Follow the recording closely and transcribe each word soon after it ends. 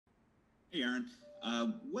Hey, Aaron.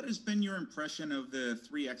 What has been your impression of the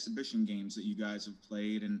three exhibition games that you guys have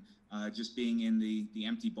played, and just being in the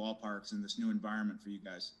empty ballparks in this new environment for you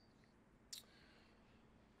guys?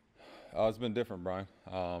 It's been different, Brian.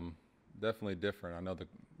 Definitely different. I know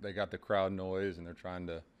they got the crowd noise and they're trying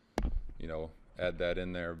to, add that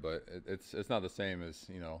in there, but it's not the same as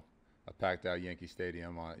a packed out Yankee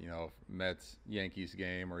Stadium on Mets Yankees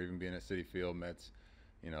game, or even being at Citi Field Mets,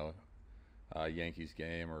 you know Yankees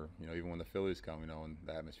game, or even when the Phillies come, and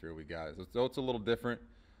the atmosphere we got. So it's a little different,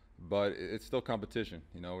 but it's still competition.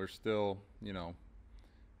 We're still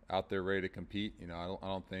out there ready to compete. I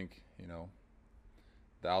don't think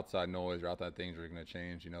the outside noise or outside things are going to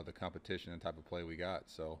change, the competition and type of play we got.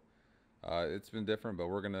 So it's been different, but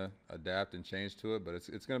we're going to adapt and change to it. But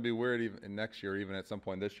it's going to be weird even next year, even at some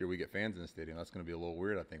point this year, we get fans in the stadium. That's going to be a little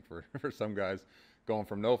weird, I think, for, for some guys going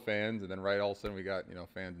from no fans and then right all of a sudden we got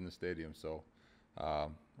fans in the stadium. So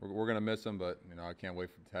we're going to miss them, but I can't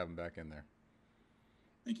wait to have them back in there.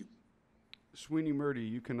 Thank you. Sweeney Murdy,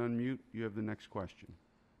 you can unmute. You have the next question.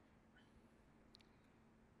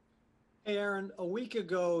 Hey, Aaron, a week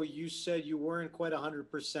ago you said you weren't quite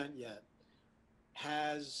 100% yet.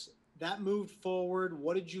 Has that moved forward?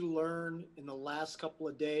 What did you learn in the last couple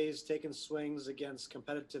of days, taking swings against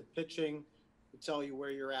competitive pitching to tell you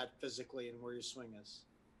where you're at physically and where your swing is?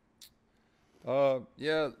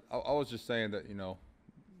 Yeah, I was just saying that,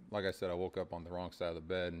 like I said, I woke up on the wrong side of the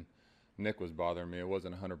bed and Nick was bothering me. It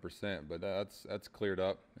wasn't 100%, but that's cleared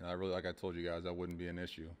up. And I really, like I told you guys, that wouldn't be an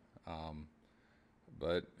issue.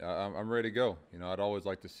 But I'm ready to go. I'd always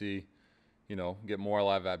like to see, get more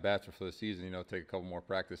live at bats for the season. Take a couple more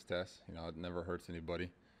practice tests. It never hurts anybody.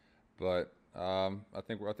 But I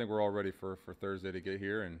think we're all ready for Thursday to get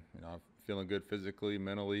here, and I'm feeling good physically,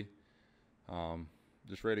 mentally,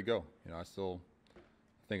 just ready to go. I still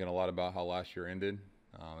thinking a lot about how last year ended.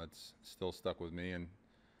 It's still stuck with me, and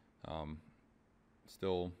um,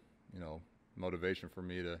 still, motivation for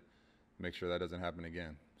me to make sure that doesn't happen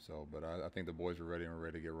again. So, but I think the boys are ready and we're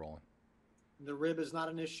ready to get rolling. The rib is not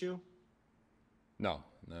an issue. No,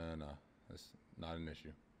 no, no, no. That's not an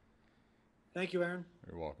issue. Thank you, Aaron.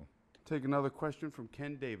 You're welcome. Take another question from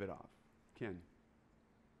Ken Davidoff. Ken.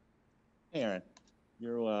 Hey, Aaron,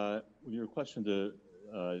 your question to,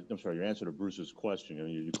 I'm sorry, your answer to Bruce's question. I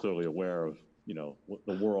mean, you're clearly aware of,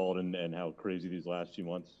 the world and how crazy these last few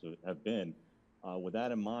months have been. With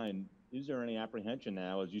that in mind, is there any apprehension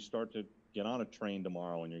now as you start to get on a train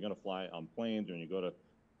tomorrow and you're going to fly on planes or you go to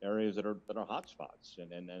areas that are hot spots?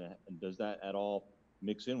 And does that at all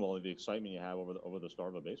mix in well with the excitement you have over the start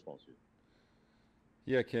of a baseball season?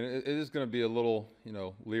 Yeah, Ken, it is going to be a little,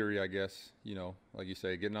 leery, I guess. Like you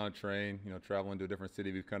say, getting on a train, traveling to a different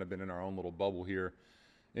city. We've kind of been in our own little bubble here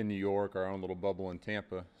in New York, our own little bubble in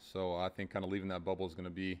Tampa. So I think kind of leaving that bubble is going to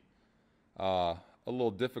be a little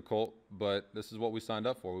difficult. But this is what we signed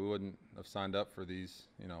up for. We wouldn't have signed up for these,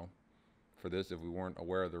 for this if we weren't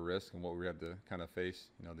aware of the risk and what we had to kind of face,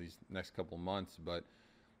 these next couple of months. But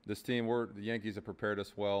this team, the Yankees have prepared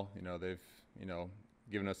us well. They've,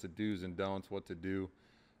 given us the do's and don'ts, what to do.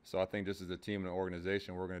 So I think just as a team and an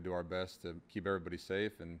organization, we're going to do our best to keep everybody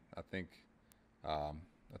safe, and I think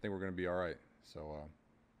we're going to be all right. So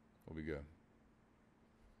we'll be good.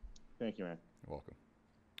 Thank you, man. You're welcome.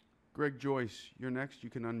 Greg Joyce, you're next. You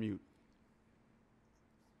can unmute.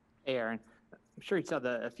 Hey, Aaron. I'm sure you saw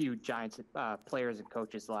a few Giants players and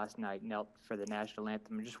coaches last night knelt for the national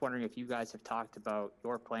anthem. I'm just wondering if you guys have talked about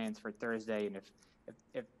your plans for Thursday and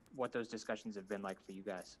if what those discussions have been like for you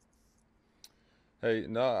guys. Hey,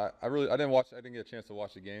 no, I didn't watch. I didn't get a chance to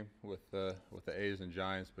watch the game with the A's and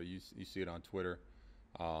Giants, but you see it on Twitter,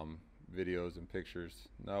 videos and pictures.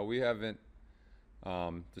 No, we haven't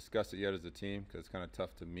discussed it yet as a team because it's kind of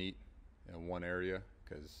tough to meet in one area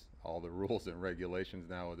because all the rules and regulations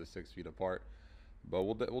now are the 6 feet apart. But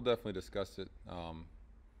we'll definitely discuss it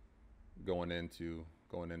going into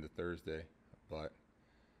Thursday. But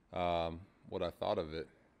what I thought of it,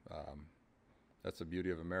 that's the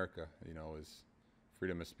beauty of America. Is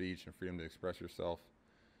freedom of speech and freedom to express yourself.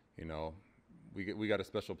 We got a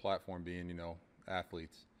special platform being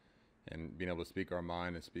athletes and being able to speak our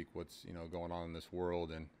mind and speak what's going on in this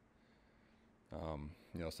world. And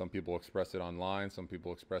some people express it online, some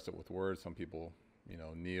people express it with words, some people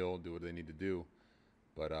kneel, do what they need to do.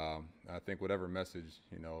 But I think whatever message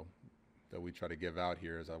that we try to give out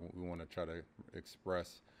here is we want to try to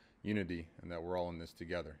express unity and that we're all in this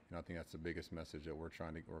together. I think that's the biggest message that we're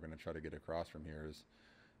going to try to get across from here is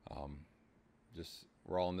just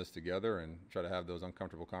we're all in this together and try to have those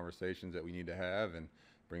uncomfortable conversations that we need to have and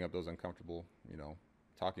bring up those uncomfortable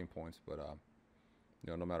talking points. But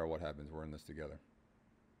no matter what happens, we're in this together.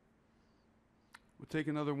 take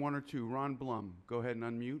another one or two. Ron Blum, go ahead and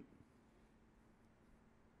unmute.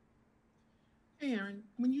 Hey, Aaron,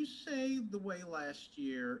 when you say the way last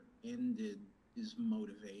year ended is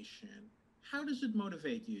motivation, how does it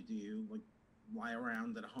motivate you? Do you like lie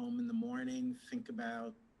around at home in the morning, think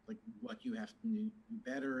about like what you have to do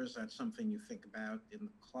better? Is that something you think about in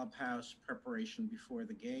the clubhouse, preparation before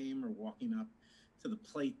the game, or walking up to the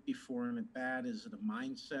plate before an at bat? Is it a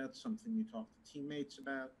mindset, something you talk to teammates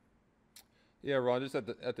about? Yeah, Ron. Just at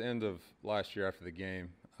the end of last year after the game,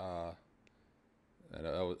 and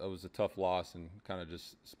it was a tough loss, and kind of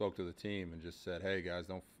just spoke to the team and just said, "Hey guys,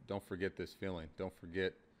 don't forget this feeling. Don't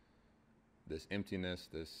forget this emptiness.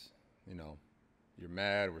 This, you're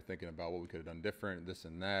mad. We're thinking about what we could have done different, this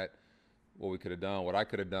and that, what we could have done, what I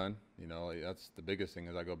could have done. That's the biggest thing.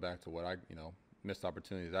 Is I go back to what I, missed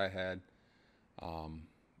opportunities I had.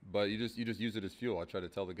 But you just use it as fuel. I try to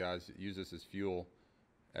tell the guys, use this as fuel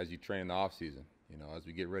as you train in the off season. As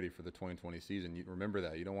we get ready for the 2020 season, you remember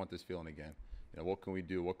that you don't want this feeling again. What can we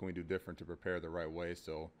do? What can we do different to prepare the right way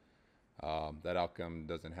so that outcome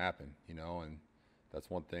doesn't happen? And that's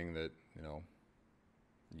one thing that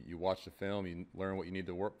you watch the film, you learn what you need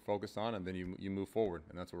to focus on, and then you move forward.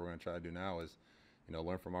 And that's what we're going to try to do now is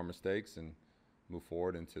learn from our mistakes and move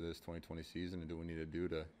forward into this 2020 season and do what we need to do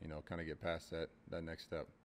to kind of get past that next step.